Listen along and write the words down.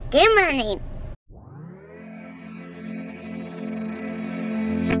Good morning.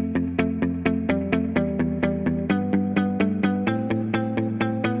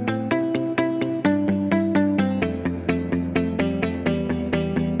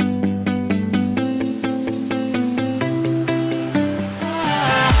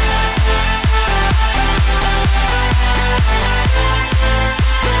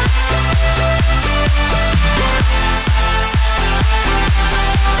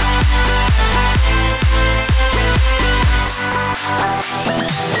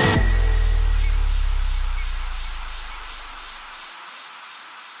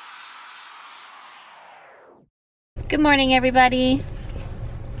 Good morning, everybody.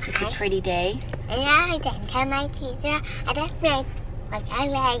 It's a pretty day. And I didn't tell my teacher I don't make what I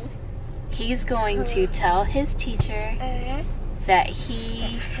like. He's going to tell his teacher that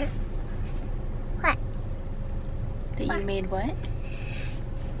he... What? That you made what?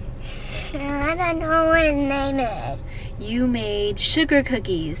 I don't know what his name is. You made sugar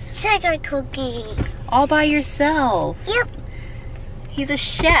cookies. Sugar cookie. All by yourself. Yep. He's a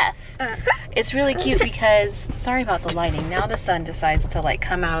chef. It's really cute because, sorry about the lighting, now the sun decides to like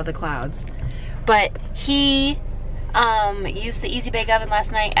come out of the clouds. But he used the Easy Bake Oven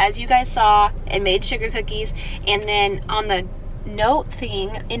last night, as you guys saw, and made sugar cookies. And then on the note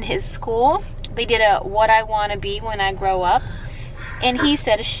thing in his school, they did a what I want to be when I grow up. And he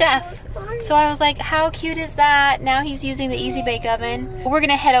said a chef. So I was like, how cute is that? Now he's using the Easy Bake Oven. We're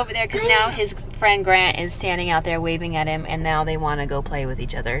gonna head over there because now his friend Grant is standing out there waving at him, and now they want to go play with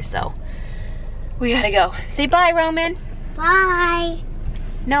each other. So we gotta go. Say bye, Roman. Bye.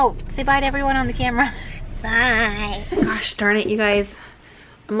 No, say bye to everyone on the camera. Bye. Gosh darn it, you guys.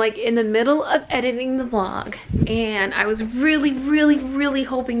 I'm like in the middle of editing the vlog, and I was really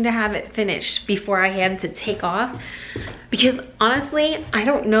hoping to have it finished before I had to take off, because honestly, I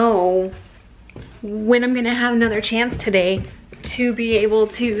don't know when I'm gonna have another chance today to be able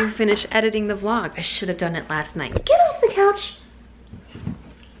to finish editing the vlog. I should have done it last night. Get off the couch.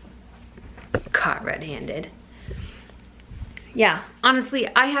 Caught red-handed. Yeah, honestly,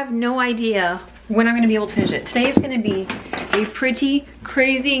 I have no idea when I'm gonna be able to finish it. Today is gonna be a pretty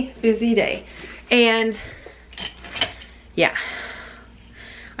crazy busy day. And yeah,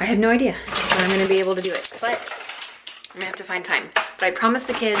 I have no idea when I'm gonna be able to do it, but I'm gonna have to find time. But I promised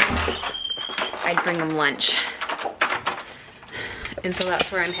the kids I'd bring them lunch. And so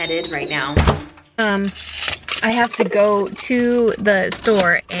that's where I'm headed right now. I have to go to the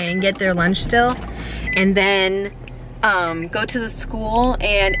store and get their lunch still, and then go to the school,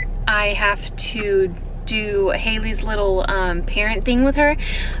 and I have to do Haley's little parent thing with her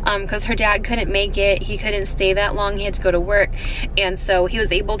because her dad couldn't make it. He couldn't stay that long. He had to go to work, and so he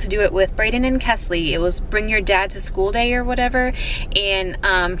was able to do it with Brayden and Kesley. It was bring your dad to school day or whatever,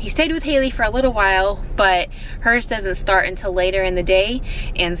 and he stayed with Haley for a little while, but hers doesn't start until later in the day,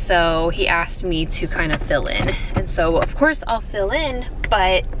 and so he asked me to kind of fill in. And so of course I'll fill in,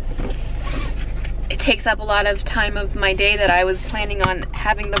 but it takes up a lot of time of my day that I was planning on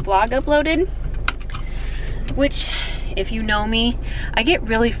having the vlog uploaded. Which, if you know me, I get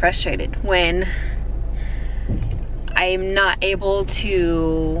really frustrated when I'm not able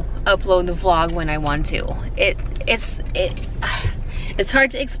to upload the vlog when I want to. It's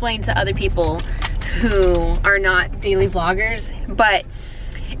hard to explain to other people who are not daily vloggers, but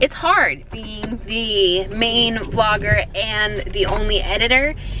it's hard being the main vlogger and the only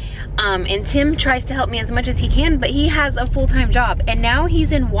editor. And Tim tries to help me as much as he can, but he has a full-time job, and now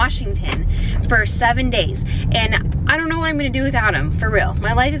he's in Washington for 7 days, and I don't know what I'm gonna do without him, for real.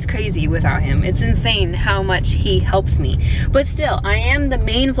 My life is crazy without him. It's insane how much he helps me, but still, I am the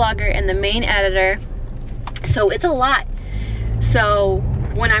main vlogger and the main editor, so it's a lot. So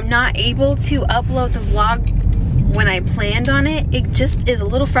when I'm not able to upload the vlog when I planned on it, it just is a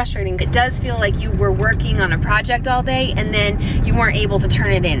little frustrating. It does feel like you were working on a project all day and then you weren't able to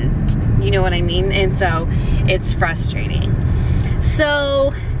turn it in. You know what I mean? And so it's frustrating.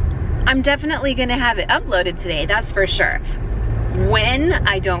 So I'm definitely gonna have it uploaded today, that's for sure. When,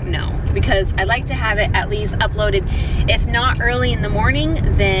 I don't know, because I'd like to have it at least uploaded, if not early in the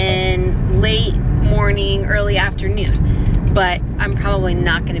morning, then late morning, early afternoon. But I'm probably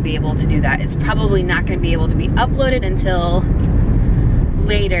not gonna be able to do that. It's probably not gonna be able to be uploaded until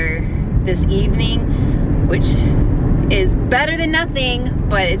later this evening, which is better than nothing,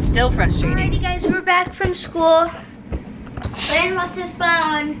 but it's still frustrating. Alrighty guys, we're back from school. Brandon lost his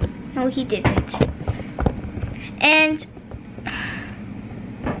phone. No, he didn't. And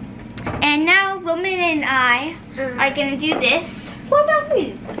now Roman and I are gonna do this. What about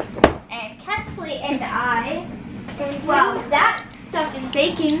me? And Kesley and I, well, that's stuff is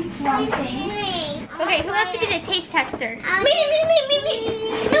baking. One thing. Okay, who wants to be the taste tester? Me.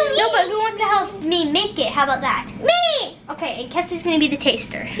 No, but who wants to help me make it? How about that? Me! Okay, and Kesley's gonna be the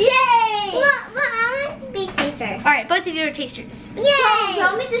taster. Yay! Well, I want to be taster. Alright, both of you are tasters. Yay!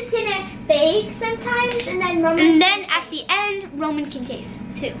 Well, Roman's just gonna bake sometimes, and then at the end, Roman can taste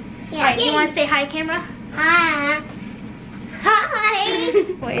too. Yeah. Alright, do you want to say hi, camera? Hi. Hi.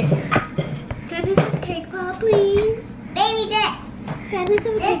 Wait. Can I please have a cake pop, please? Baby, this. Can I please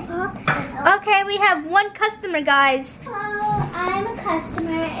have a cake pop? Okay, we have one customer, guys. Hello, I'm a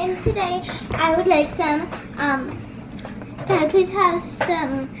customer, and today I would like some, can I please have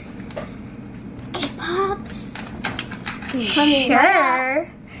some cake pops? Sure.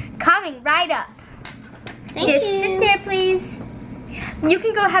 Coming right up. Thank you. Just sit there, please. You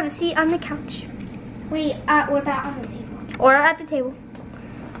can go have a seat on the couch. Wait, what about on the table? Or at the table.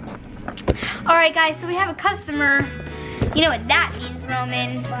 Alright guys, so we have a customer. You know what that means,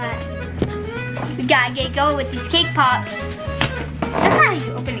 Roman. What? We gotta get going with these cake pops. That's not how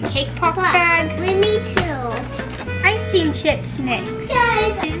you open a cake pop bag. Me too. I've seen chips mix.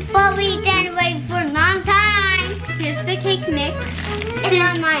 Yes. Well, we've been waiting for a long time. Here's the cake mix. It's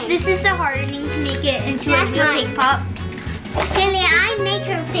not mine. This is the hardening to make it into a real cake pop. Haley, I make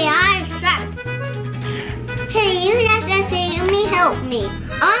her say I'm strapped. Hey, you have to say, let me help me.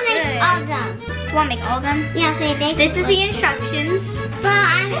 I'll make all of them. You want to make all of them? Yeah, so this is the instructions.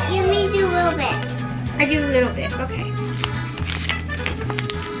 But you may do a little bit. I do a little bit, okay.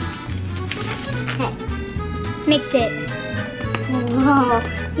 Okay. Mix it. Oh,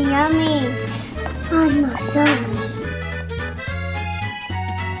 yummy. Oh, no, so yummy.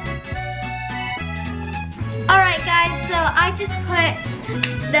 Alright guys, so I just put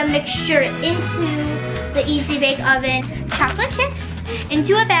the mixture into the Easy Bake Oven, chocolate chips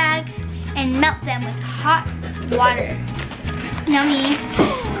into a bag, and melt them with hot water. Yummy.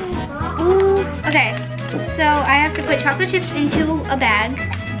 Ooh. Okay, so I have to put chocolate chips into a bag.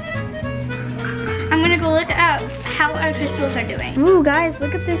 I'm gonna go look at how our crystals are doing. Ooh guys,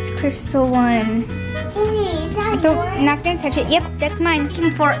 look at this crystal one. Hey, is that yours? I'm not gonna touch it. Yep, that's mine.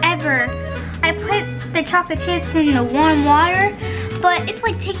 Taking forever. I put the chocolate chips in the warm water, but it's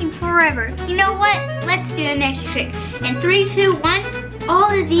like taking forever. You know what? Let's do a magic trick. In 3, 2, 1,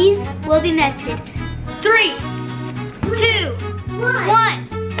 all of these will be melted. 3, 2, 1.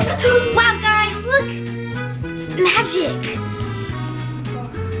 Wow, guys, look! Magic!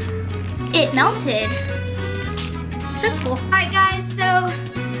 It melted. So cool. Alright, guys, so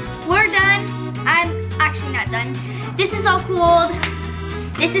we're done. I'm actually not done. This is all cooled.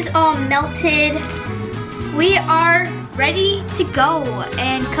 This is all melted. We are ready to go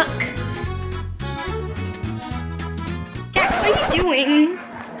and cook. Jax, what are you doing?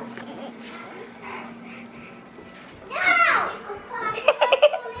 No!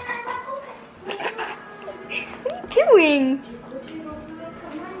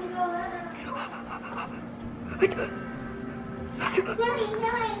 What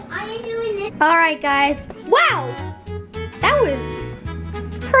are you doing? Alright guys. Wow! That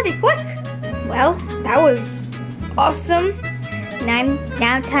was pretty quick. Well, that was awesome.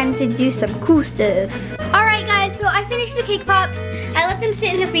 Now time to do some cool stuff. Alright guys, so I finished the cake pops. I let them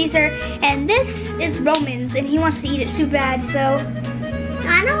sit in the freezer, and this is Roman's, and he wants to eat it so bad, so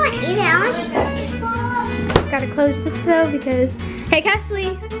I don't want to eat it. I want to eat it. Gotta close this though because, hey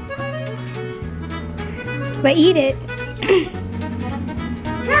Kesley, but eat it.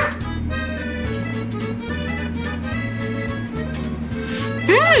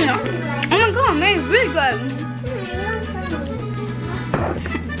 Oh my god, man, it's really good.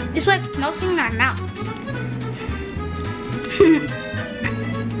 It's like melting in my mouth.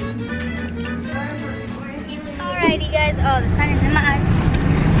 Alrighty guys, oh the sun is in my eyes.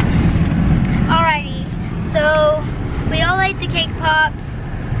 Alrighty, so we all ate the cake pops.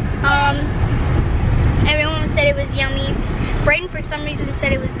 Everyone said it was yummy. Brayden for some reason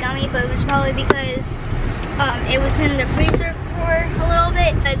said it was gummy, but it was probably because it was in the freezer for a little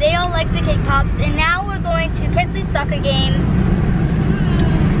bit. They all like the cake pops, and now we're going to Kesley's soccer game.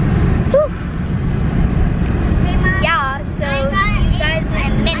 Whew. Hey, Mom, yeah, so see you guys in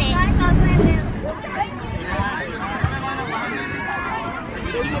a minute.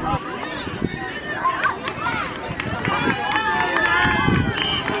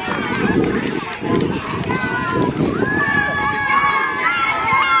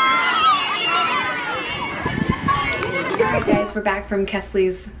 Alright guys, we're back from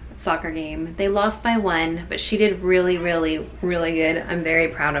Kesley's soccer game. They lost by 1, but she did really, really, really good. I'm very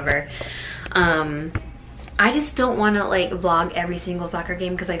proud of her. I just don't want to like vlog every single soccer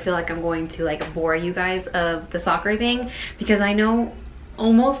game because I feel like I'm going to like bore you guys of the soccer thing, because I know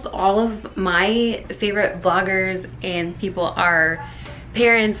almost all of my favorite vloggers and people are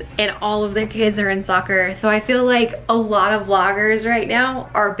parents and all of their kids are in soccer. So I feel like a lot of vloggers right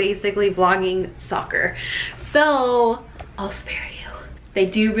now are basically vlogging soccer. So I'll spare you. They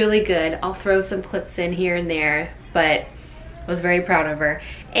do really good. I'll throw some clips in here and there, but I was very proud of her.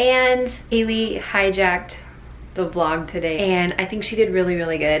 And Haley hijacked the vlog today and I think she did really,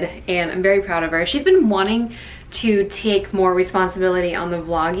 really good, and I'm very proud of her. She's been wanting to take more responsibility on the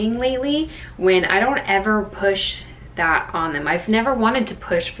vlogging lately when I don't ever push that on them. I've never wanted to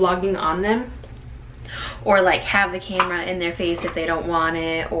push vlogging on them or like have the camera in their face if they don't want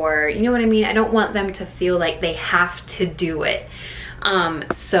it, or you know what I mean? I don't want them to feel like they have to do it.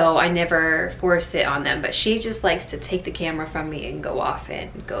 So I never force it on them, but she just likes to take the camera from me and go off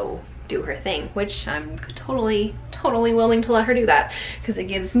and go do her thing, which I'm totally willing to let her do that because it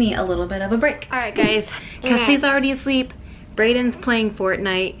gives me a little bit of a break. All right, guys, Kesley's already asleep. Brayden's playing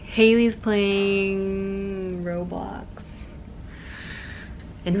Fortnite. Haley's playing Roblox.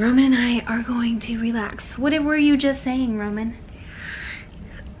 And Roman and I are going to relax. What were you just saying, Roman?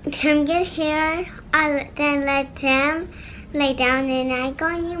 Tim get here, then let Tim lay down, and I go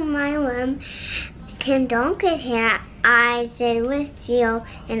in my room. Tim don't get here, I sit with you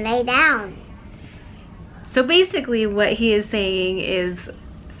and lay down. So basically what he is saying is,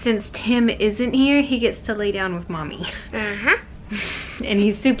 since Tim isn't here, he gets to lay down with mommy. Uh-huh. And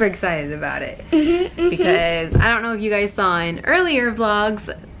he's super excited about it. Because I don't know if you guys saw in earlier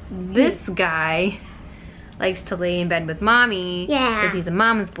vlogs, this guy likes to lay in bed with mommy. Yeah. Because he's a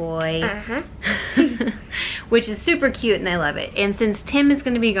mama's boy. Uh-huh. Which is super cute and I love it. And since Tim is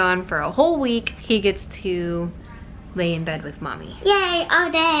going to be gone for a whole week, he gets to lay in bed with mommy. Yay, all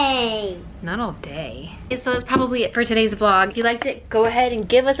day. Not all day. So that's probably it for today's vlog. If you liked it, go ahead and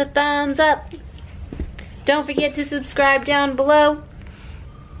give us a thumbs up. Don't forget to subscribe down below.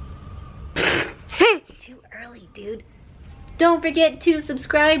 Too early, dude. Don't forget to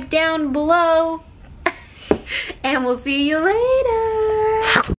subscribe down below. And we'll see you later.